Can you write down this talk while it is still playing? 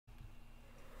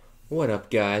What up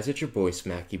guys, it's your boy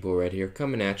Smackyboi right here,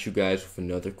 coming at you guys with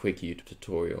another quick YouTube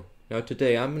tutorial. Now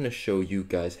today I'm going to show you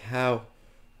guys how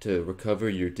to recover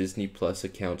your Disney Plus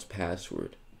account's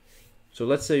password. So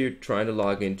let's say you're trying to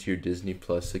log into your Disney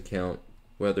Plus account,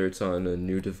 whether it's on a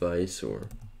new device or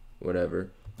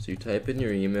whatever. So you type in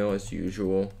your email as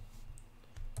usual,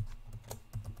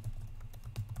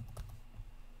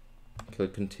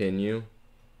 click continue,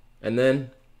 and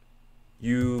then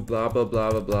you blah blah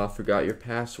blah blah blah forgot your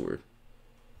password.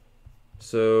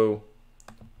 So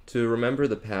to remember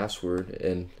the password,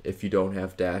 and if you don't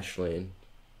have Dashlane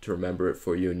to remember it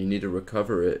for you and you need to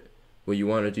recover it, what you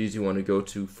want to do is you want to go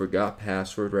to forgot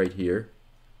password right here.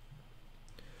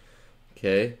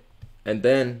 Okay, and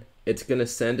then it's going to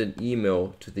send an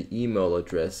email to the email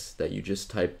address that you just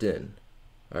typed in.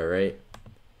 Alright,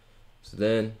 so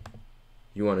then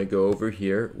you want to go over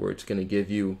here where it's going to give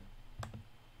you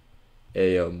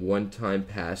a one-time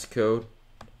passcode.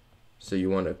 So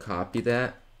you want to copy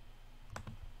that,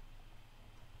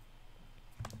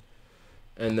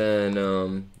 and then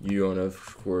you want to,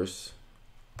 of course,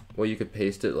 well, you could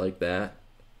paste it like that,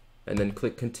 and then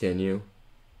click continue,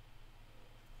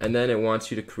 and then it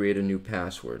wants you to create a new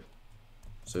password.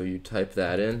 So you type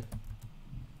that in,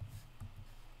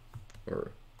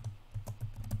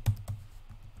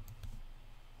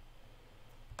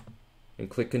 and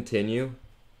click continue,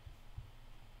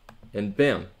 and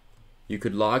bam, you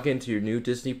could log into your new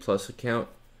Disney Plus account.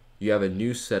 You have a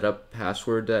new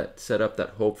password set up that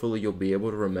hopefully you'll be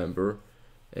able to remember,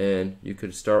 and you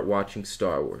could start watching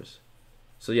Star Wars.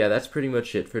 So yeah, that's pretty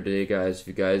much it for today, guys. If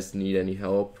you guys need any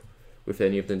help with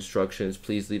any of the instructions,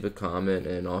 please leave a comment,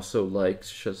 and also like,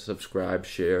 subscribe,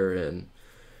 share, and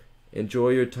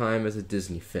enjoy your time as a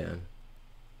Disney fan.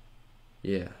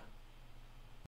 Yeah.